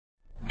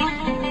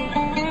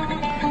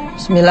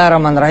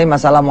Bismillahirrahmanirrahim.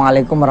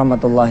 Assalamualaikum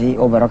warahmatullahi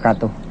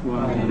wabarakatuh.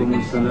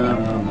 Waalaikumsalam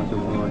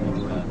warahmatullahi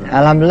wabarakatuh.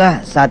 Alhamdulillah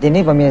saat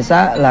ini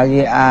pemirsa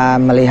lagi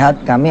melihat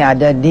kami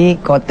ada di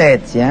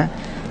cottage ya.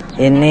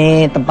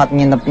 Ini tempat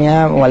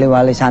nginepnya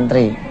wali-wali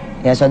santri.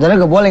 Ya saudara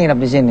gak boleh nginep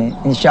di sini,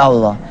 insya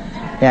Allah.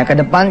 Ya ke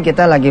depan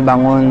kita lagi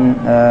bangun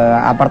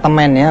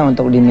apartemen ya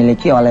untuk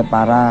dimiliki oleh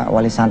para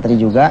wali santri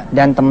juga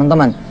dan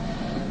teman-teman.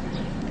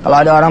 Kalau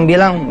ada orang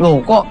bilang,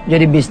 loh kok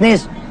jadi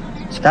bisnis?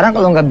 Sekarang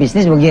kalau nggak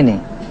bisnis begini,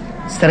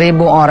 1000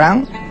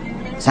 orang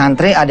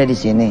santri ada di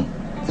sini.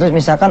 Terus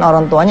misalkan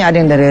orang tuanya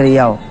ada yang dari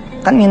Riau,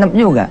 kan nginep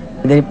juga.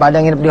 Daripada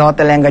nginep di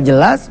hotel yang nggak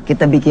jelas,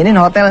 kita bikinin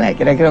hotelnya,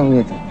 kira-kira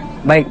begitu.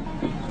 Baik,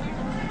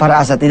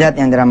 para asatidat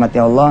yang dirahmati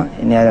Allah,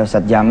 ini ada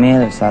Ustadz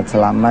Jamil, Ustadz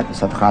Selamat,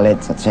 Ustadz Khalid,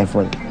 Ustadz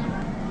Syaiful.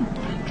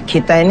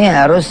 Kita ini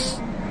harus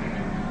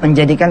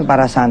menjadikan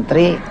para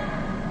santri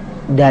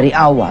dari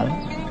awal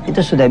itu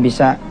sudah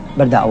bisa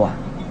berdakwah.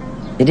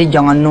 Jadi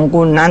jangan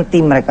nunggu nanti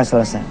mereka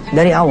selesai,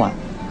 dari awal.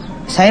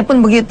 Saya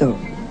pun begitu.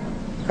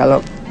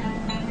 Kalau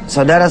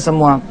saudara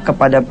semua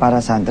kepada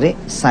para santri,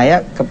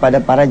 saya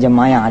kepada para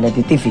jemaah yang ada di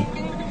TV.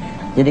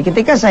 Jadi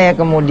ketika saya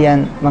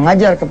kemudian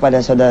mengajar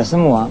kepada saudara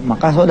semua,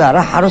 maka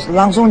saudara harus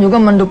langsung juga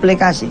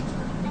menduplikasi.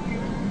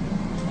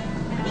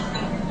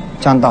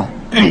 Contoh,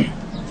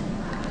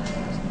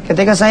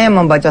 ketika saya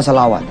membaca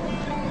salawat,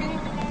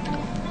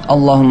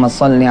 Allahumma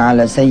salli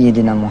ala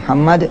Sayyidina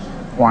Muhammad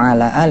wa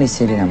ala ali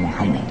Sayyidina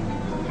Muhammad.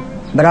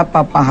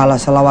 Berapa pahala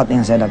salawat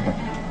yang saya dapat?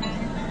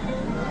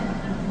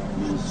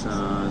 Bisa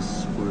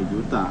 10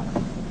 juta.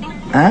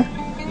 Hah?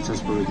 Bisa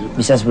 10 juta.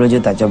 Bisa 10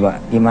 juta, coba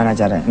gimana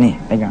caranya? Nih,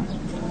 pegang.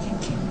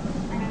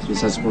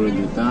 Bisa 10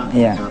 juta,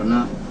 Iya.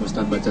 karena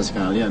Ustadz baca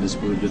sekali ada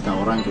 10 juta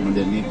orang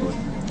kemudian ngikut.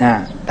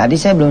 Nah, tadi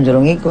saya belum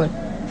suruh ngikut.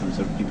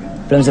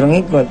 Belum suruh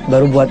ngikut,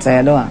 baru buat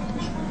saya doang.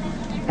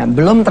 Nah,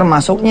 belum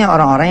termasuknya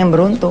orang-orang yang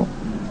beruntung.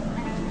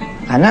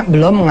 Karena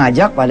belum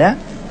mengajak pada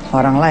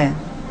orang lain.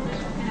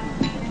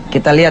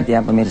 Kita lihat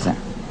ya pemirsa.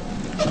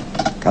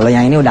 Kalau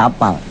yang ini udah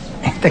hafal.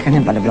 Itu kan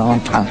yang pada belum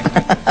hafal.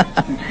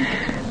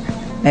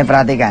 Nih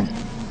perhatikan.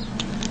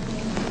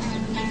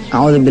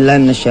 A'udzubillahi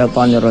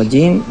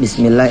minasyaitonirrajim.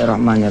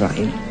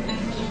 Bismillahirrahmanirrahim.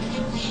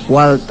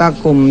 Wal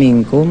takum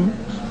minkum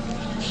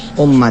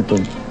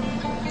ummatun.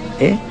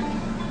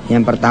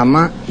 Yang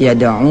pertama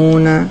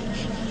yad'una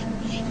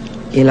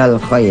ilal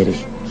khairi.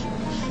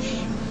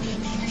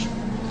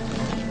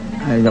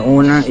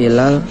 Yad'una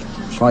ilal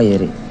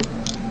khairi.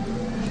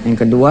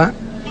 Yang kedua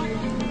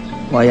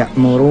wa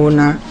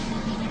ya'muruna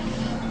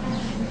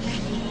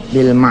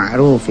bil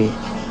ma'rufi.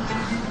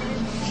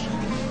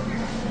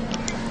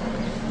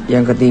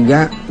 Yang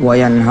ketiga wa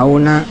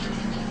yanhauna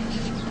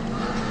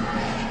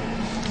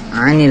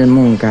 'anil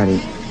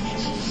munkari.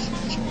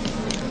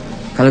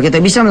 Kalau kita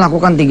bisa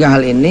melakukan 3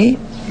 hal ini,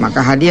 maka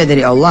hadiah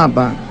dari Allah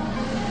apa?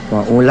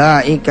 Wa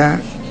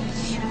ulaika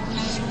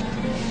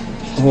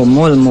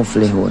humul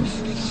muflihun.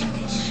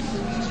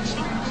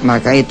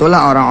 Maka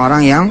itulah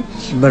orang-orang yang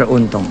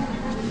beruntung.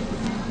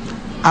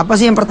 Apa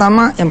sih yang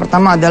pertama? Yang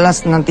pertama adalah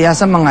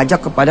senantiasa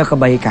mengajak kepada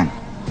kebaikan.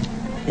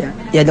 Ya,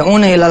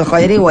 yad'una ilal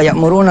khairi wa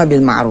ya'muruna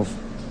bil ma'ruf.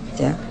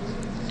 Ya.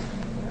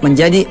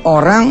 Menjadi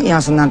orang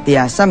yang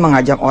senantiasa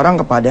mengajak orang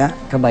kepada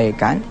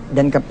kebaikan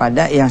dan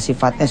kepada yang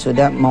sifatnya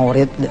sudah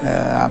maurid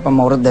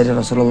dari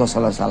Rasulullah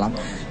SAW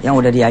yang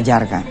udah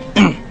diajarkan.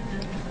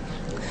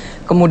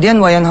 Kemudian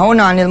wa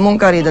yanhauna 'anil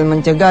munkari, dan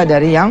mencegah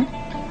dari yang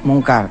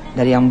mungkar,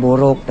 dari yang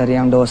buruk, dari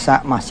yang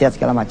dosa, maksiat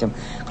segala macam.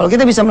 Kalau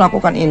kita bisa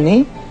melakukan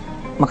ini,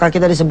 maka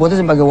kita disebutnya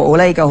sebagai wa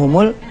ulaika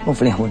humul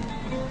muflihun.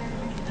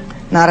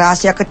 Nah,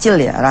 rahasia kecil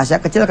ya,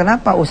 rahasia kecil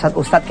kenapa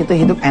ustadz-ustadz itu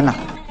hidup enak.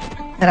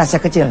 Ini rahasia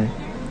kecil.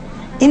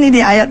 Ini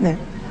di ayatnya.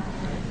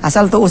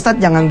 Asal tuh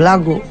ustadz jangan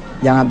belagu,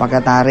 jangan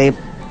pakai tarif,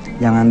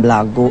 jangan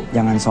belagu,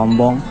 jangan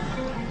sombong.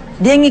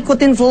 Dia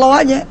ngikutin flow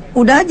aja,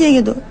 udah aja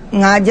gitu,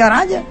 ngajar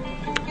aja,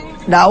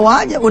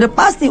 dakwah aja, udah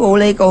pasti wa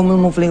ulaika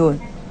humul muflihun.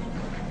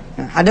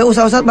 Nah, ada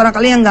ustadz-ustadz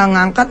barangkali yang nggak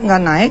ngangkat,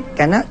 nggak naik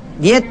karena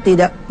dia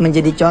tidak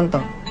menjadi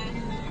contoh.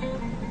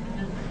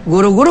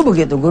 Guru-guru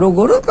begitu,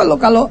 guru-guru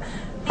kalau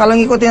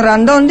ngikutin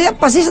rundown dia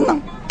pasti senang.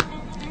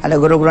 Ada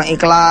guru-guru yang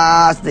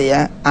ikhlas tuh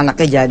ya,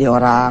 anaknya jadi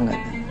orang. Gitu.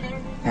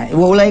 Nah,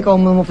 wa ulaika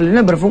humul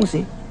muflihun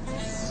berfungsi.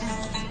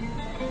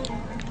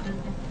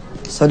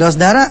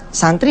 Saudara-saudara,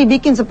 santri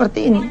bikin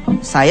seperti ini.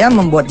 Saya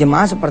membuat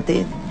jemaah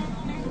seperti ini.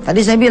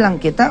 Tadi saya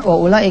bilang kita wa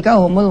ulaika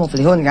humul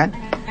muflihun kan.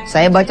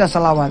 Saya baca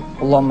salawat,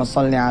 Allahumma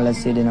salli ala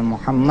Sayyidina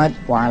Muhammad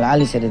wa ala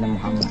ali Sayyidina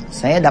Muhammad.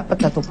 Saya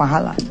dapat 1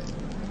 pahala,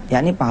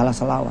 yakni pahala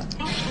salawat.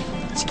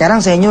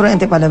 Sekarang saya nyuruh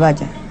ente pada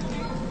baca.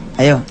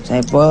 Ayo,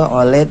 saya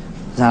Oled,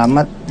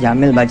 Selamat,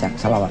 Jamil baca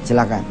salawat,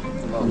 silakan.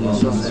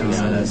 Allahumma salli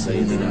ala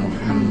Sayyidina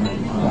Muhammad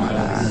wa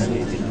ala ali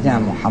Sayyidina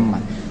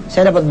Muhammad.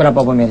 Saya dapat berapa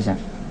pemirsa?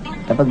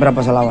 Dapat berapa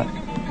salawat?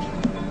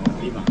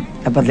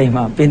 5. Dapat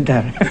 5,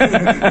 pintar.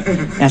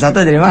 Yang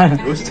satu dari mana?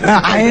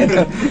 Nah,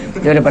 itu.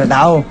 Dia udah pada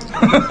tahu.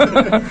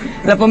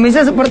 Lah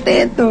pemirsa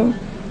seperti itu.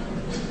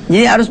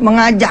 Jadi harus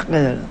mengajak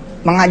gitu.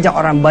 Mengajak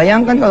orang.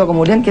 Bayangkan kalau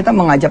kemudian kita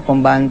mengajak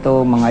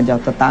pembantu,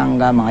 mengajak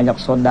tetangga, mengajak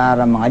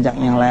saudara, mengajak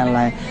yang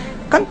lain-lain.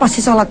 Kan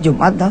pasti sholat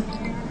Jumat dah.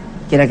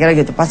 Kira-kira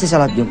gitu, pasti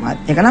sholat Jumat.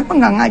 Ya kenapa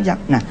nggak ngajak?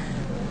 Nah,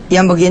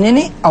 yang begini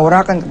nih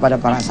aurakan kepada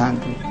para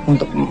santri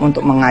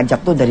untuk mengajak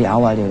tuh dari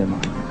awal dia udah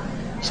mengajak.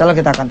 Insyaallah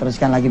kita akan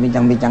teruskan lagi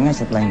bincang-bincangnya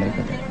setelah yang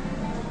berikutnya.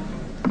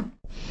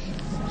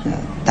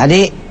 Nah,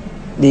 tadi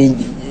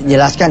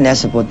dijelaskan ya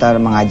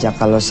seputar mengajak.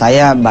 Kalau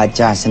saya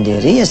baca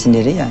sendiri ya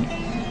sendirian.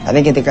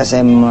 Tapi ketika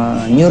saya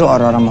menyuruh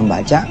orang-orang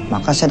membaca,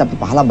 maka saya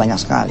dapat pahala banyak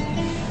sekali.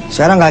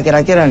 Sekarang nggak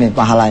kira-kira nih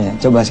pahalanya.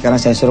 Coba sekarang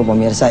saya suruh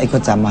pemirsa ikut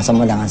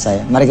sama-sama dengan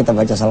saya. Mari kita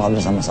baca salawat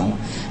bersama-sama.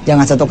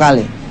 Jangan satu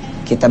kali,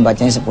 kita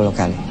bacanya 10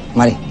 kali.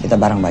 Mari kita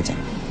bareng baca.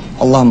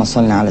 Allahumma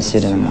sholli ala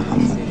sayyidina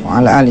Muhammad wa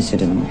ala ali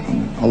sayyidina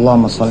Muhammad.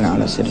 Allahumma sholli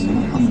ala sayyidina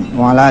Muhammad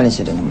wa ala ali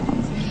sayyidina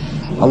Muhammad.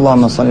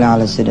 Allahumma sholli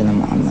ala sayyidina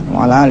Muhammad wa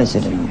ala ali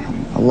sayyidina Muhammad.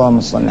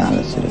 Allahumma sholli ala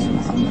sayyidina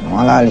Muhammad wa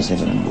ala ali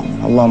sayyidina Muhammad.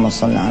 Allahumma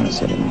sholli ala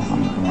sayyidina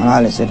Muhammad wa ala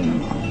ali sayyidina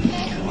Muhammad.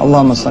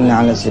 Allahumma sholli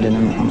ala sayyidina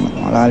Muhammad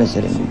wa ala ali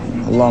sayyidina Muhammad.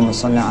 Allahumma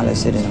sholli ala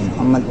sayyidina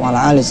Muhammad wa ala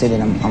ali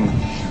sayyidina Muhammad.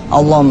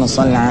 Allahumma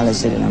sholli ala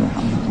sayyidina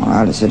Muhammad wa ala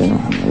ali sayyidina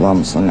Muhammad.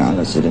 Allahumma sholli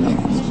ala sayyidina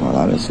Muhammad wa ala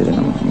ali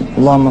sayyidina Muhammad.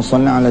 Allahumma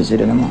sholli ala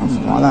sayyidina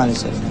Muhammad wa ala ali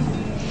sayyidina Muhammad.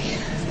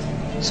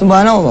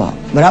 Subhanallah,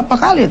 berapa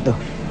kali tuh?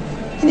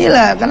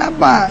 Inilah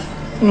kenapa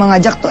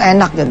mengajak tuh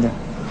enak gitu.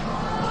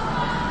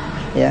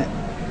 Ya,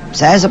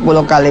 saya 10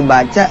 kali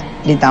baca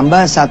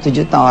ditambah 1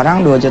 juta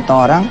orang, 2 juta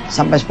orang,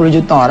 sampai 10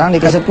 juta orang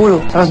dikasih 10,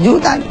 100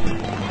 juta.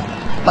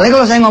 Apalagi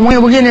kalau saya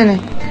ngomongnya begini nih,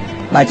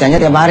 bacanya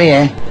tiap hari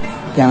ya,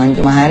 jangan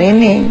cuma hari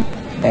ini,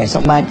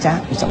 besok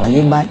baca, besok lagi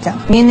baca,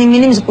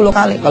 minim-minim 10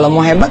 kali, kalau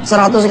mau hebat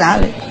 100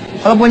 kali,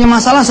 kalau punya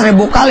masalah 1000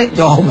 kali,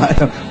 coba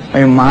tuh,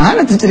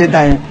 bagaimana tuh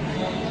ceritanya?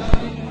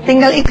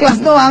 Tinggal ikhlas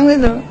doang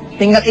gitu,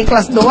 tinggal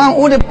ikhlas doang,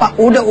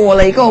 udah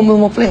walaika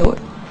umul muflihun.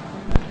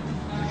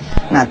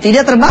 Nah,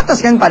 tidak terbatas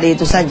kan pada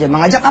itu saja,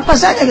 mengajak apa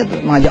saja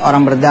gitu, mengajak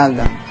orang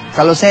berdagang.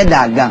 Kalau saya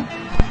dagang,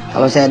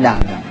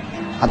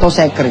 atau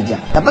saya kerja,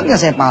 dapat nggak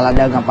saya pahala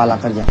dagang, pahala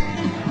kerja?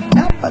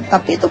 Dapat,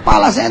 tapi itu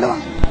pahala saya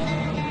doang.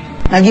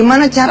 Nah,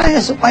 gimana caranya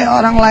supaya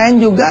orang lain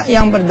juga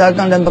yang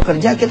berdagang dan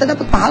bekerja kita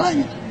dapat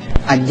pahalanya?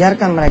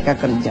 Ajarkan mereka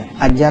kerja,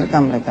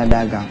 ajarkan mereka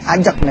dagang,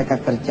 ajak mereka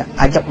kerja,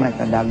 ajak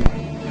mereka dagang.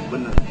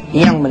 Benar.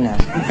 Yang benar.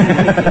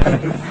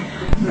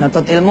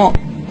 Nuntut ilmu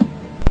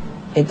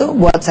itu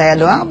buat saya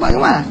doang apa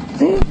gimana?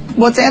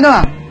 Buat saya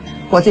doang,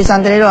 buat si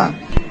santri doang.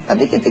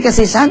 Tapi ketika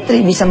si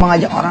santri bisa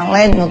mengajak orang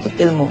lain nuntut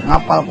ilmu,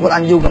 ngapal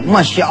Quran juga,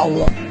 Masya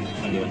Allah.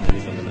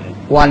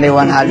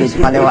 Wandewan hadis,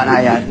 wandewan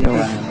ayat.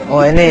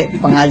 Oh, ini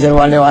pengajar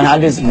wandewan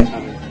hadis nih.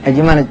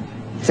 Gimana?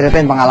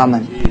 Ceritain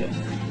pengalaman.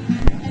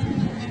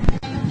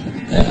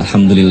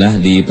 Alhamdulillah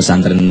di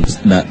pesantren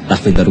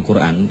tahfidz Darul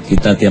Quran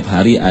kita tiap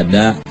hari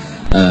ada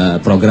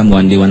program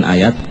wandewan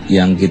ayat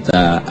yang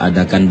kita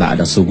adakan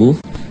ba'da subuh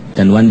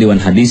dan wandewan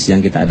hadis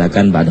yang kita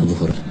adakan ba'da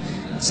zuhur.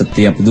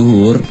 Setiap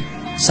zuhur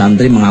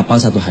santri menghafal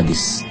 1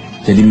 hadis.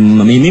 Jadi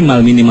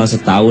minimal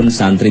setahun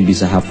santri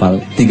bisa hafal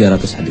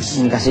 300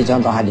 hadis. Kasih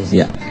contoh hadis.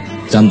 Ya.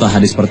 Contoh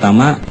hadis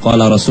pertama,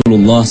 qala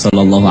Rasulullah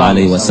sallallahu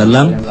alaihi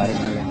wasallam,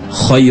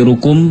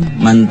 khairukum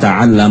man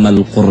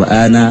ta'allamal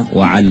Qur'ana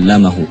wa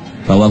 'allamahu.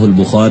 Rawahul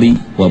Bukhari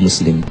wa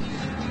Muslim.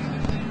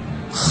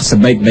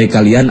 Sebaik-baik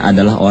kalian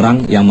adalah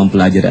orang yang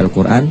mempelajari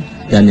Al-Qur'an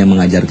dan yang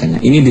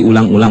mengajarkannya. Ini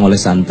diulang-ulang oleh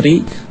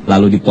santri,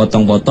 lalu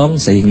dipotong-potong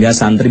sehingga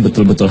santri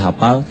betul-betul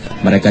hafal.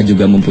 Mereka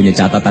juga mempunyai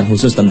catatan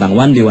khusus tentang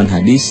wandewan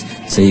hadis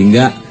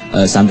sehingga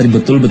santri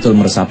betul-betul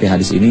meresapi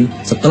hadis ini.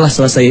 Setelah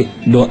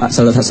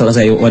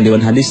selesai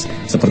wandewan hadis,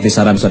 seperti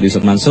saran Ustaz Yusuf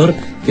Mansur,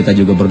 kita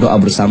juga berdoa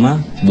bersama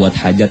buat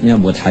hajatnya,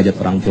 buat hajat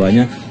orang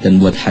tuanya, dan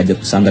buat hajat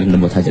pesantren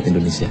dan buat hajat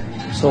Indonesia.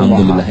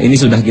 Alhamdulillah, ini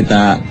sudah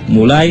kita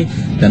mulai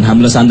dan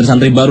alhamdulillah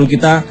santri-santri baru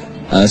kita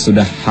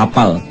sudah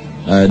hafal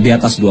di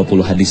atas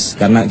 20 hadis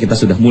karena kita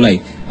sudah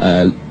mulai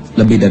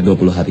lebih dari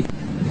 20 hari.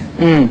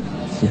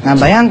 Nah,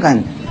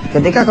 bayangkan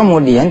ketika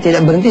kemudian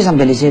tidak berhenti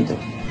sampai di situ.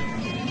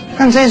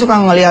 Kan saya suka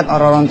ngelihat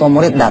orang-orang tua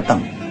murid datang.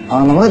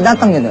 Orang tua murid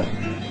datang gitu.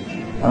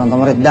 Orang tua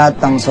murid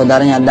datang,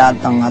 saudaranya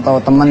datang atau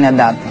temannya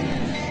datang.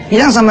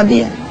 Bilang sama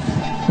dia,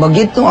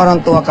 begitu orang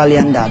tua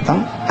kalian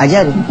datang,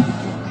 ajarin.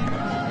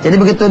 Jadi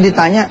begitu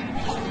ditanya,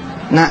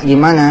 "Nak,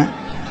 gimana?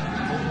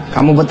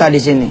 Kamu betah di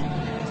sini?"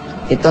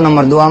 Itu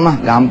nomor 2 mah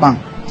gampang.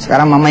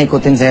 Sekarang mama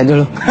ikutin saya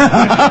dulu.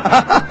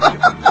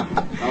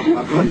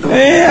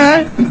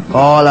 Iya.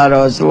 Qala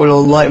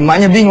Rasulullah,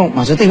 emaknya bingung.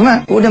 Maksudnya gimana?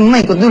 Udah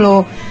mama ikut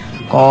dulu.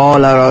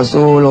 Qala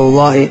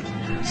Rasulullah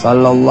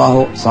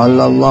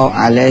sallallahu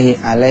alaihi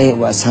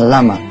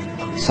wasallam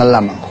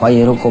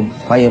khairukum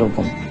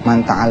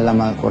man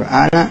ta'allama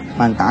al-Qur'ana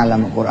man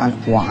ta'allama al-Qur'an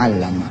wa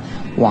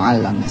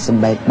 'allama.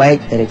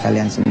 Sebaik-baik dari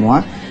kalian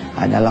semua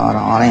adalah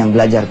orang-orang yang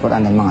belajar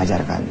Quran dan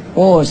mengajarkan.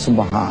 Oh,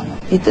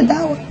 subhanallah. Itu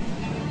dakwah.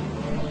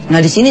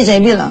 Nah, di sini saya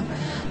bilang,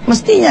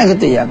 mestinya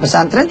gitu ya,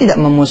 pesantren tidak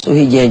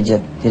memusuhi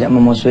gadget, tidak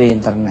memusuhi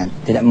internet,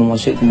 tidak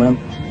memusuhi kemudian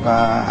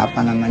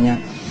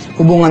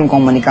hubungan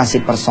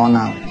komunikasi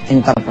personal,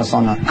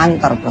 interpersonal,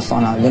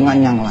 antarpersonal dengan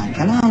yang lain.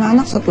 Karena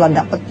anak-anak setelah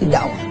dapat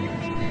dakwah.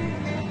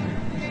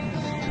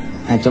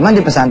 Nah, cuman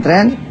di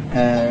pesantren,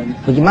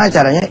 bagaimana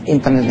caranya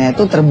internetnya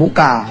itu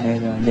terbuka,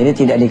 gitu. Jadi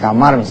tidak di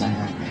kamar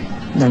misalnya.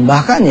 Dan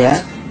bahkan ya,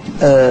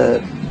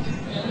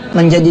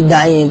 menjadi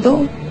dai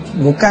itu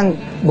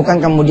bukan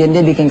kemudian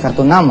dia bikin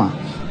kartu nama.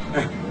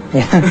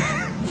 Ya.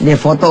 Dia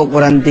foto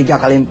ukuran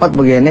 3x4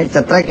 begini,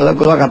 cetrek, lalu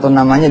keluar kartu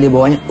namanya di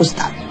bawahnya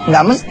Ustaz.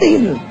 Nggak mesti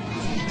gitu.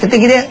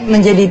 Ketika dia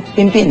menjadi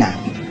pimpinan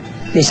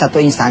di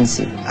satu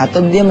instansi atau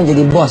dia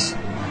menjadi bos,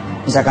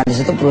 misalkan di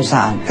satu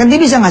perusahaan, kan dia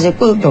bisa ngasih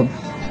kultum.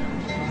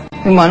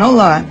 Gimana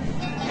Allah?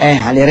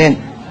 Hadirin,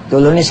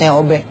 dulu nih saya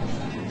OB.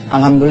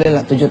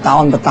 Alhamdulillah 7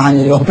 tahun bertahan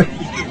jadi OB.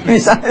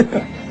 Misalnya.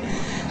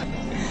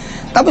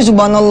 Tapi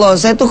subhanallah,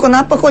 saya tuh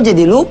kenapa kok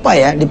jadi lupa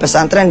ya di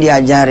pesantren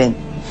diajarin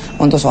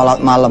untuk sholat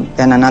malam,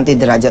 karena nanti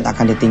derajat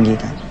akan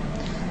ditinggikan.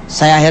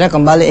 Saya akhirnya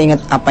kembali ingat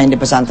apa yang di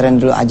pesantren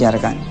dulu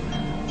ajarkan.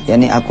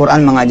 yakni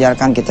Al-Quran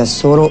mengajarkan kita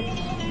disuruh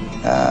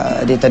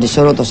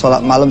untuk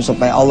sholat malam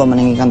supaya Allah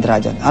meninggikan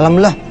derajat.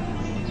 Alhamdulillah,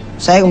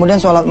 saya kemudian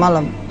sholat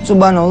malam.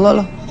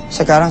 Subhanallah loh,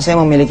 sekarang saya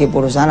memiliki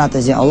perusahaan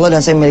atas izin Allah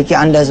dan saya memiliki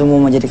Anda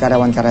semua menjadi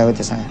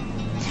karyawan-karyawati saya.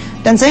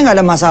 Dan saya nggak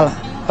ada masalah.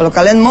 Kalau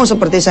kalian mau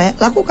seperti saya,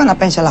 lakukan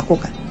apa yang saya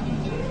lakukan.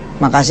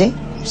 Makasih,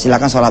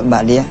 silakan sholat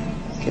ba'diyah.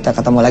 Kita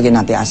ketemu lagi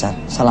nanti asar.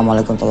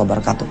 Assalamualaikum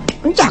warahmatullahi wabarakatuh.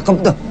 Cakep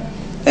tuh.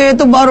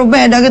 Itu baru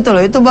beda gitu loh.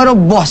 Itu baru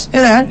bos,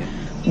 ya kan?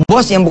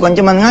 Bos yang bukan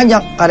cuma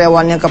ngajak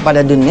karyawannya kepada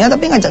dunia,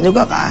 tapi ngajak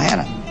juga ke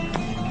akhirat.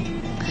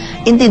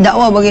 Inti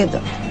dakwah begitu.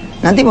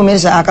 Nanti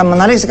pemirsa akan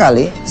menarik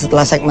sekali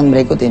setelah segmen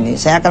berikut ini.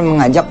 Saya akan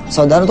mengajak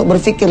saudara untuk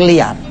berpikir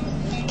liar.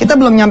 Kita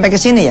belum nyampe ke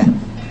sini ya.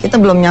 Kita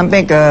belum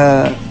nyampe ke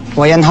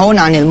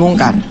wayanhauna 'anil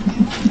munkar.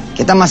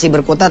 Kita masih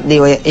berkutat di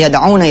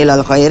yad'una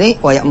ilal khairi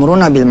wa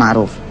ya'muruna bil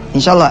ma'ruf.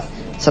 Insyaallah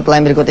setelah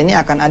yang berikut ini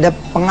akan ada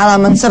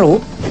pengalaman seru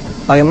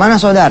bagaimana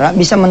saudara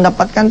bisa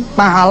mendapatkan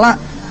pahala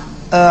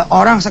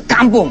orang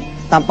sekampung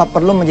tanpa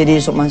perlu menjadi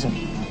Yusuf Mansur.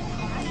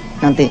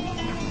 Nanti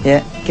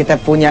ya kita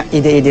punya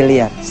ide-ide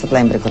liar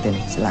setelah yang berikut ini.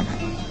 Silakan.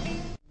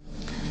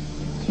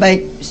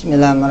 Baik,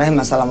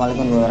 bismillahirrahmanirrahim.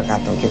 Assalamualaikum warahmatullahi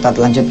wabarakatuh. Kita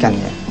lanjutkan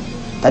ya.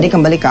 Tadi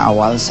kembali ke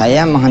awal,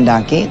 saya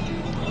menghendaki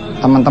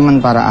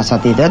teman-teman para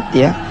asatidat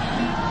ya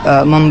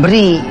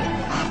memberi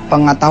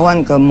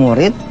pengetahuan ke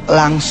murid,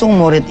 langsung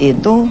murid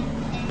itu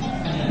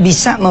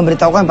bisa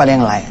memberitahukan pada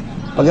yang lain.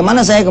 Bagaimana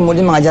saya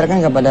kemudian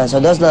mengajarkan kepada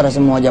saudara-saudara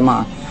semua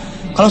jamaah.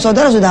 Kalau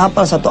saudara sudah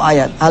hafal satu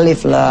ayat,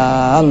 alif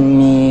lam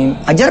mim,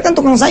 ajarkan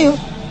tukang sayur.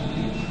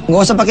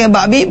 Nggak usah pakai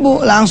bak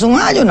bibu, langsung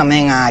aja,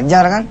 namanya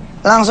ngajar kan,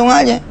 langsung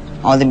aja.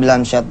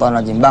 A'udzubillahi minasyaitonir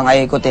rajim. Bang,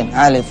 ayo ikutin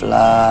alif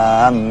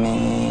lam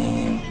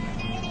mim.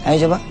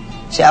 Ayo coba.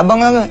 Si abang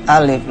lagi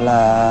alif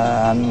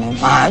lam mim.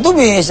 Ah, itu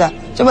bisa.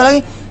 Coba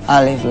lagi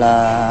alif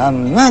lam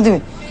mim. Nah, itu.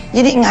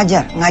 Jadi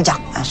ngajak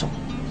langsung.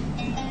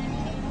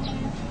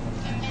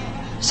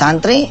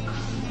 Santri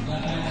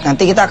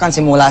nanti kita akan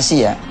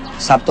simulasi ya.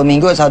 Sabtu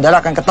Minggu saudara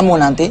akan ketemu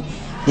nanti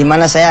di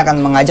mana saya akan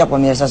mengajak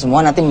pemirsa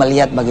semua nanti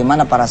melihat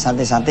bagaimana para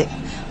santri-santri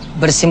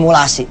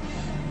bersimulasi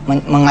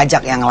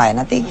mengajak yang lain.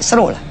 Nanti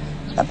seru lah.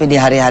 Tapi di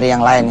hari-hari yang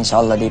lain, insya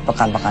Allah di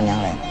pekan-pekan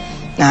yang lain.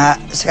 Nah,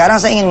 sekarang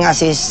saya ingin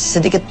ngasih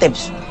sedikit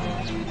tips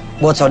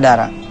buat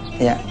saudara,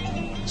 ya,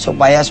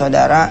 supaya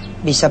saudara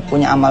bisa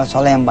punya amal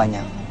soleh yang banyak.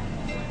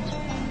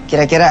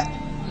 Kira-kira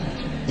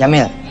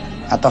Jamil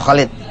atau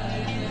Khalid,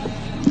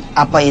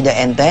 apa ide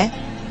ente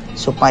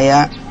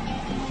supaya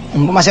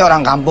masih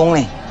orang kampung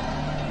nih,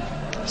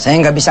 saya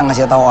nggak bisa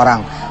ngasih tahu orang,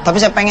 tapi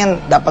saya pengen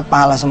dapat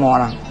pahala semua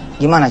orang.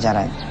 Gimana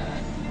caranya?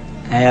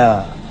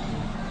 Ayo.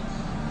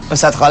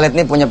 Ustadz Khalid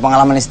ini punya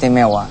pengalaman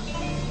istimewa.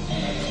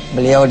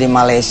 Beliau di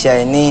Malaysia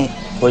ini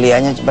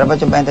kuliahnya berapa,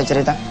 coba ente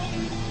cerita?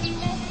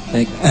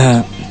 Baik,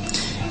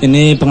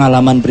 ini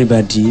pengalaman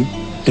pribadi.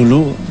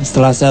 Dulu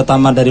setelah saya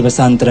tamat dari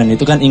pesantren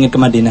itu kan ingin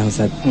ke Madinah,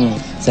 Ustadz.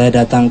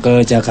 Saya datang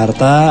ke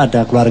Jakarta,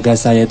 ada keluarga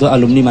saya itu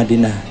alumni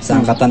Madinah,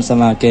 seangkatan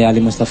sama Kiai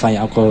Ali Mustafa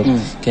Yaakob,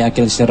 Kiai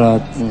Akil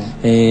Syirot,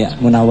 Kiai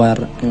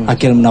Munawar,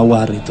 Akil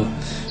Munawar itu.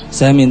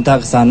 Saya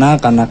minta ke sana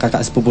karena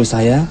kakak sepupu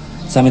saya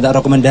minta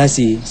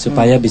rekomendasi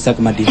supaya bisa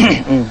ke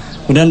Madinah.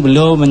 Kemudian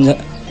beliau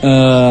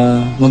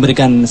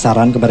memberikan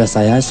saran kepada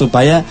saya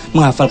supaya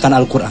menghafalkan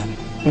Al-Quran.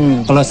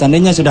 Kalau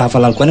seandainya sudah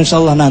hafal Al-Quran,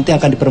 insya Allah nanti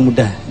akan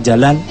dipermudah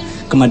jalan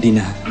ke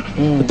Madinah.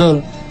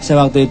 Betul,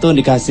 saya waktu itu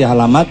dikasih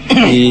alamat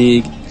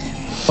di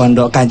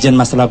Pondok Kajian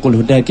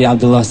Maslahul Huda Kiai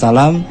Abdullah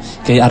Salam,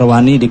 Kiai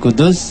Arwani di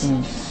Kudus.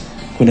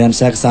 Kemudian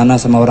saya ke sana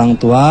sama orang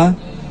tua.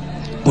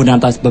 Kemudian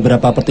atas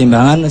beberapa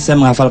pertimbangan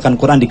saya menghafalkan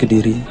Quran di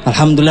Kediri.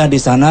 Alhamdulillah di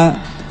sana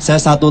saya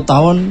 1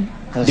 tahun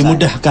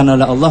dimudahkan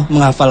oleh Allah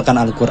menghafalkan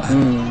Al-Quran.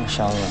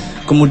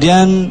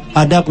 Kemudian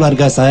ada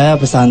keluarga saya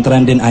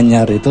pesantren Din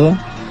Anyar itu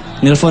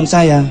nelpon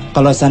saya,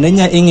 kalau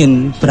seandainya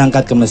ingin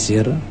berangkat ke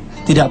Mesir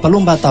tidak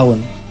perlu 4 tahun,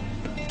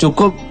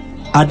 cukup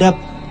ada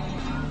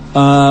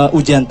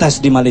ujian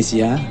tes di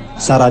Malaysia,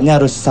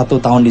 syaratnya harus 1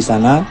 tahun di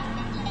sana.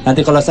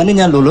 Nanti kalau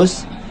seandainya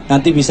lulus,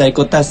 nanti bisa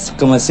ikut tes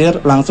ke Mesir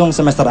langsung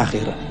semester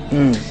akhir.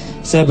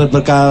 Saya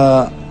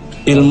berbekal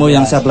ilmu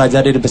yang saya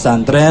pelajari di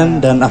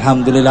pesantren dan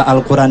alhamdulillah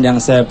Al-Quran yang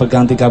saya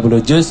pegang 30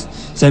 juz,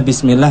 saya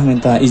bismillah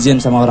minta izin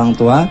sama orang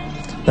tua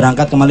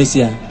berangkat ke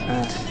Malaysia.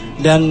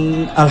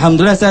 Dan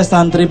alhamdulillah saya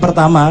santri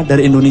pertama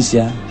dari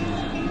Indonesia.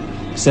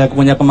 Saya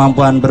punya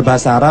kemampuan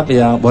berbahasa Arab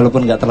ya,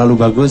 walaupun nggak terlalu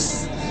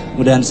bagus.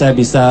 Kemudian saya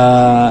bisa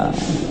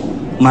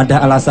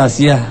madah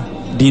al-asasiyah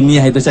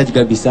diniyah itu saya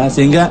juga bisa,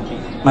 sehingga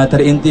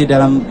materi inti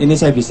dalam ini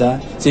saya bisa,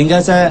 sehingga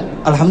saya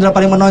alhamdulillah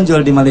paling menonjol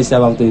di Malaysia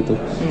waktu itu.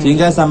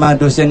 Sehingga sama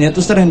dosennya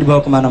itu sering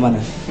dibawa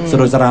kemana-mana,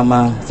 suruh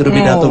ceramah, suruh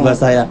pidato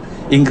bahasa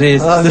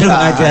Inggris, suruh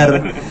ngajar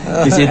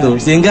di situ.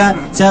 Sehingga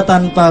saya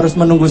tanpa harus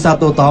menunggu 1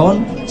 tahun,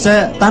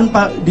 saya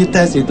tanpa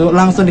dites itu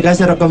langsung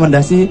dikasih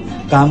rekomendasi,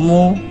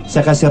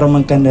 saya kasih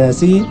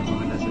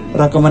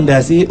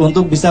rekomendasi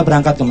untuk bisa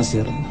berangkat ke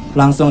Mesir.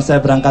 Langsung saya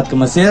berangkat ke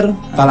Mesir,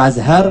 ke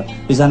Al-Azhar,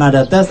 di sana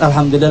ada tes,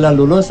 alhamdulillah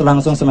lulus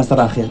langsung semester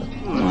akhir.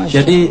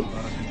 Jadi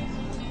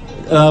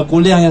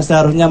kuliah yang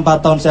seharusnya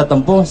 4 tahun saya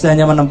tempuh, saya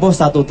hanya menempuh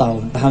 1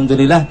 tahun.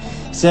 Alhamdulillah,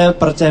 saya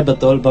percaya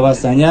betul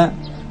bahwasanya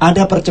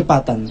ada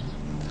percepatan.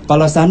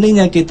 Kalau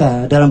seandainya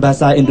kita dalam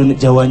bahasa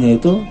Indonesia Jawanya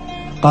itu,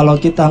 kalau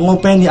kita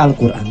ngopeni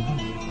Al-Quran,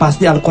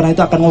 pasti Al-Quran itu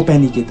akan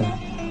ngopeni kita.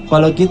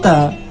 Kalau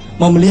kita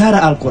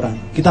memelihara Al-Quran,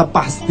 kita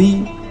pasti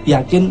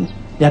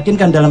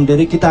yakinkan dalam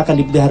diri kita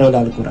akan dipelihara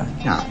oleh Al-Quran.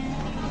 Nah,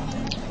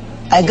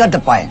 I got the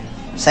point.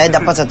 Saya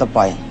dapat 1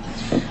 poin.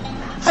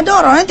 Ada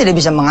orang yang tidak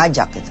bisa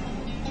mengajak gitu,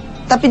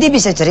 tapi dia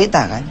bisa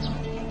cerita kan?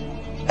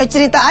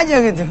 Cerita aja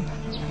gitu.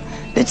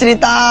 Dia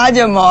cerita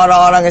aja sama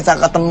orang-orang yang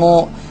saya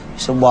ketemu.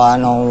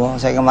 Subhanallah,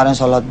 saya kemarin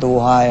sholat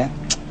duha ya.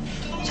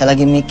 Saya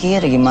lagi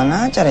mikir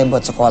gimana cara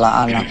buat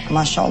sekolah anak.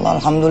 Masya Allah,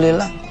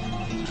 alhamdulillah,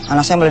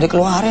 anak saya boleh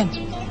dikeluarin.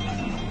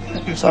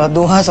 Sholat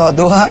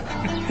duha,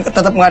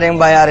 tetap nggak ada yang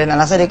bayarin,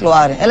 anak saya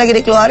dikeluarin. Lagi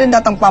dikeluarin,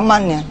 datang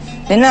pamannya.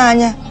 Dia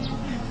nanya,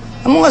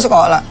 kamu nggak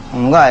sekolah?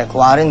 Enggak, ya,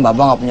 keluarin,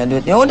 bapak nggak punya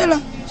duit. Ya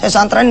udahlah, saya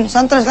santren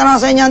sekarang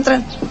saya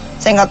nyantren.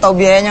 Saya nggak tahu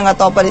biayanya, nggak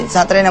tahu apa di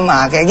santren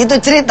sama kayak gitu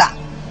cerita.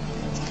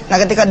 Nah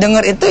ketika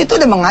dengar itu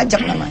udah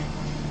mengajak namanya.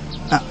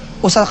 Nah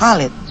Ustaz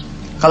Khalid,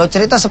 kalau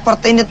cerita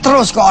seperti ini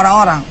terus ke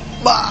orang-orang,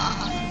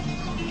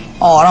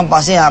 orang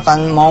pasti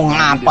akan mau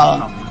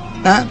ngapal.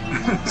 Nah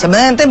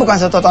sebenarnya ente bukan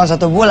 1 tahun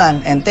 1 bulan,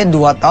 ente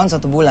 2 tahun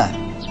 1 bulan.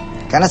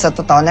 Karena 1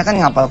 tahunnya kan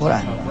ngapal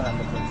Quran.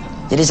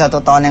 Jadi 1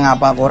 tahun yang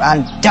ngapal Quran,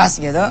 jas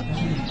gitu.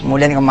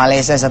 Kemudian ke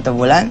Malaysia 1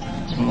 bulan,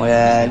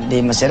 kemudian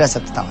di Mesir 1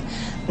 tahun.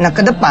 Nah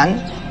ke depan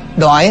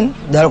doain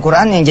Darul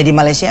Quran yang jadi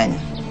Malaysianya.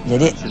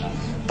 Jadi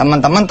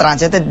teman-teman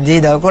transit di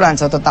Darul Quran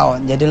 1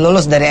 tahun. Jadi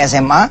lulus dari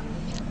SMA,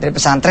 dari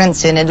pesantren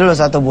sini dulu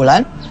 1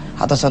 bulan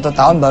atau 1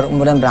 tahun baru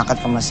kemudian berangkat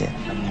ke Mesir.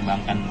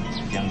 Mengembangkan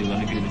yang di luar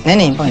negeri.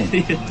 Nih,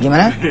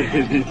 gimana?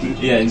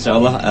 Iya, insya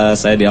Allah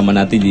saya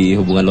diamanati di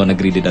hubungan luar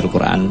negeri di Darul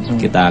Quran.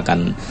 Kita akan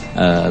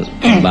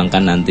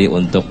kembangkan nanti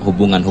untuk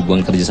hubungan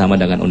kerjasama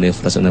dengan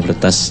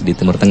universitas-universitas di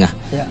Timur Tengah.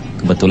 Ya.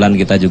 Kebetulan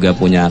kita juga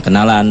punya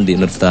kenalan di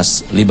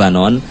Universitas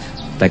Libanon.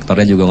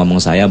 Rektornya juga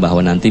ngomong saya bahwa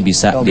nanti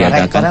bisa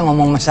diadakan. Rektornya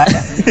ngomong sama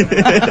saya.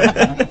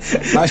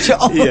 Masya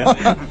Allah.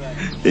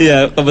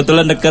 Iya,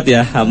 kebetulan dekat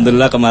ya.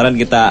 Alhamdulillah kemarin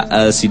kita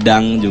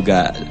sidang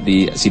juga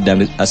di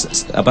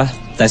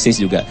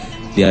tesis juga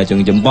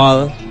diacungi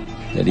jempol.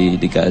 Jadi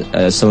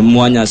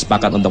semuanya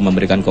sepakat untuk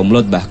memberikan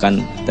komlot,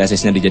 bahkan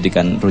tesisnya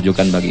dijadikan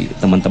rujukan bagi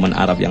teman-teman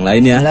Arab yang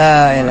lainnya.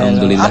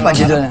 Alhamdulillah. Apa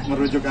judulnya?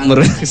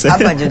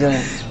 Apa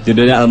judulnya?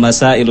 Judulnya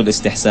Al-Masailul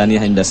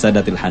Istihsaniyah Inda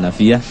Sadatil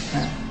Hanafiyah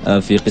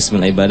fi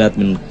Qismul Ibadat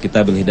min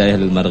Kitabil Hidayah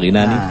lil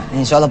Marghinani. Nah,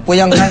 insyaallah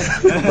puyeng kan.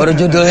 Baru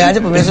judulnya aja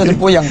pemirsa udah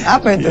puyeng.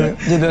 Apa itu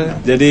judulnya?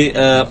 Jadi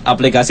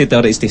aplikasi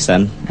teori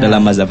istihsan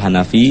dalam mazhab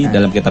Hanafi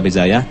dalam kitab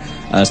Hidayah,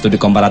 studi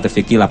komparatif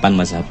fikih 8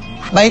 mazhab.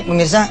 Baik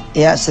pemirsa,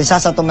 ya sisa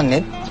 1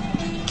 menit.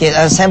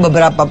 Saya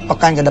beberapa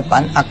pekan ke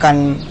depan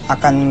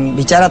akan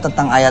bicara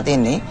tentang ayat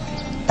ini,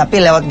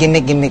 tapi lewat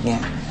gimmick-gimmicknya.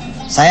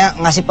 Saya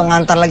ngasih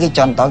pengantar lagi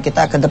contoh,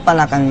 kita ke depan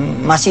akan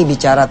masih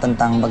bicara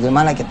tentang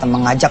bagaimana kita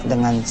mengajak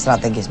dengan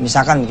strategis.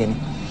 Misalkan begini,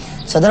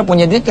 saudara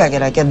punya duit gak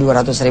kira-kira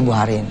 200.000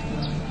 hari ini?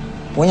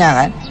 Punya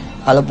kan?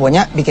 Kalau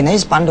punya, bikin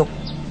aja spanduk.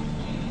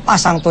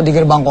 Pasang tuh di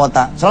gerbang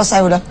kota.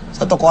 Selesai udah,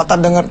 1 kota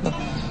denger tuh.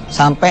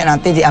 Sampai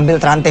nanti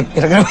diambil terantip,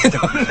 kira-kira begitu.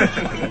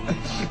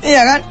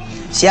 Iya kan?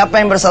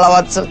 Siapa yang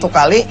berselawat 1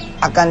 kali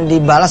akan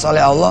dibalas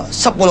oleh Allah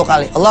 10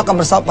 kali. Allah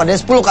akan berselawat pada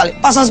 10 kali.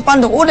 Pasang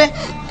spanduk, udah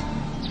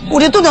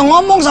itu udah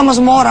ngomong sama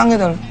semua orang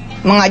gitu.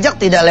 Mengajak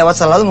tidak lewat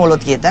selalu mulut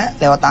kita,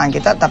 lewat tangan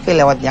kita, tapi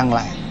lewat yang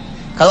lain.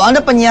 Kalau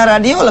Anda penyiar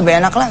radio lebih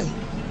enak lagi.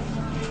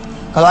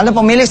 Kalau Anda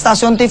pemilik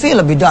stasiun TV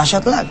lebih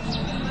dahsyat lagi.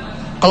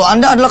 Kalau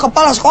Anda adalah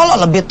kepala sekolah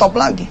lebih top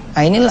lagi.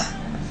 Nah inilah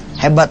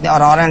hebatnya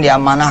orang-orang yang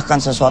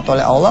diamanahkan sesuatu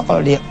oleh Allah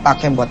kalau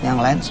dipakai buat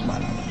yang lain.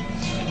 Subhanallah.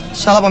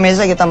 Insyaallah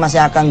pemirsa, kita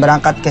masih akan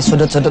berangkat ke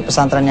sudut-sudut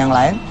pesantren yang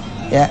lain.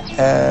 Ya,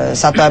 1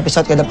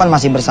 episode ke depan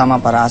masih bersama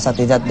para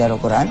asatidzat Darul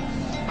Quran.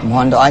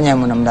 Mohon doanya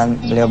mudah-mudahan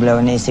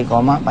beliau-beliau ini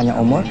istiqomah, panjang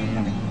umur.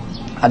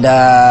 Ada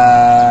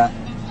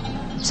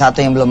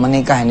 1 yang belum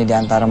menikah ini di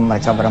antara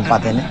mereka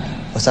berempat ini.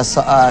 Ustaz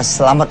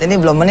Selamat ini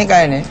belum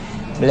menikah ini.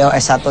 Beliau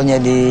S1-nya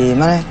di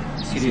mana?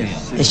 Syria.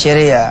 Di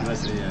Syria.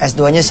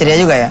 S2-nya Syria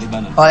juga ya?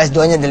 Oh,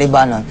 S2-nya di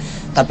Libanon.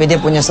 Tapi dia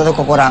punya 1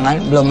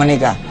 kekurangan, belum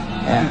menikah.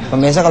 Ya,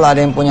 pemirsa kalau ada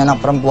yang punya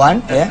anak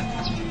perempuan ya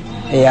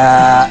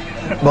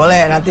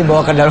boleh nanti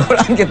bawa ke Darul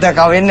Quran, kita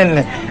kawinin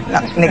nih,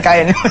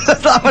 nikahin.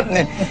 Selamat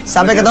nih.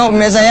 Sampai ketemu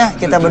pemirsa ya.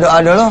 Kita berdoa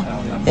dulu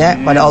ya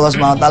pada Allah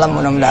Subhanahu wa taala,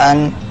 mudah-mudahan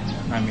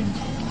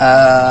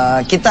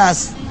kita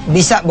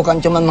bisa bukan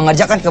cuma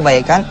mengerjakan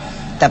kebaikan,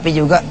 tapi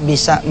juga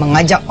bisa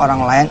mengajak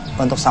orang lain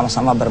untuk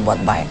sama-sama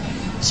berbuat baik.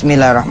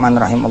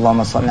 Bismillahirrahmanirrahim.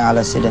 Allahumma shalli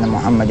ala sayyidina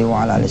Muhammad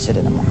wa ala ali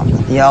sayyidina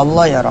Muhammad. Ya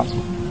Allah ya Rabb,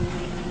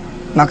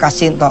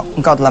 makasih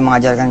Engkau telah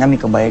mengajarkan kami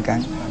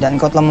kebaikan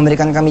dan Engkau telah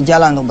memberikan kami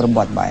jalan untuk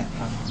berbuat baik.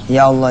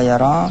 Ya Allah ya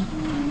Rabb,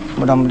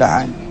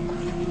 mudah-mudahan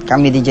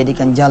kami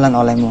dijadikan jalan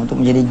oleh-Mu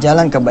untuk menjadi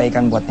jalan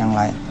kebaikan buat yang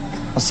lain.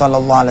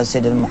 Wassallallahu ala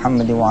sayyidina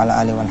Muhammad wa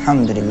ala alihi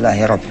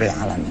walhamdulillahi rabbil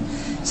alamin.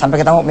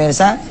 Sampai ketemu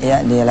pemirsa ya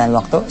di lain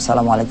waktu.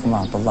 Assalamualaikum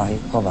warahmatullahi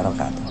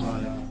wabarakatuh.